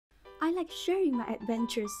I like sharing my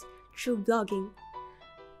adventures through blogging.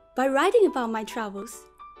 By writing about my travels,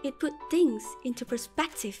 it puts things into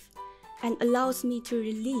perspective and allows me to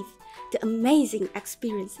relive the amazing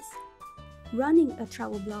experiences. Running a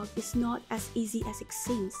travel blog is not as easy as it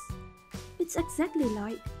seems. It's exactly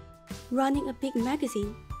like running a big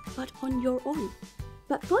magazine, but on your own.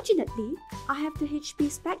 But fortunately, I have the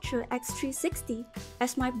HP Spectre X360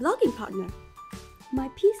 as my blogging partner. My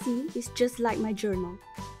PC is just like my journal.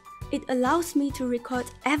 It allows me to record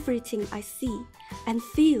everything I see and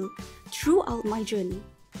feel throughout my journey.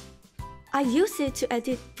 I use it to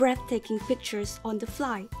edit breathtaking pictures on the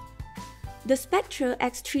fly. The Spectre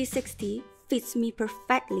X360 fits me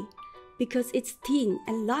perfectly because it's thin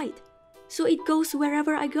and light, so it goes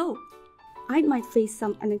wherever I go. I might face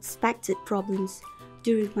some unexpected problems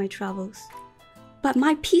during my travels, but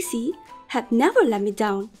my PC had never let me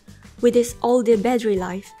down with its all-day battery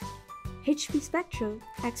life. HP Spectre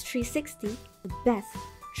X360, the best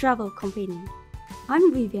travel companion.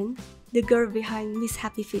 I'm Vivian, the girl behind Miss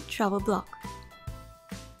Happy Feet travel blog.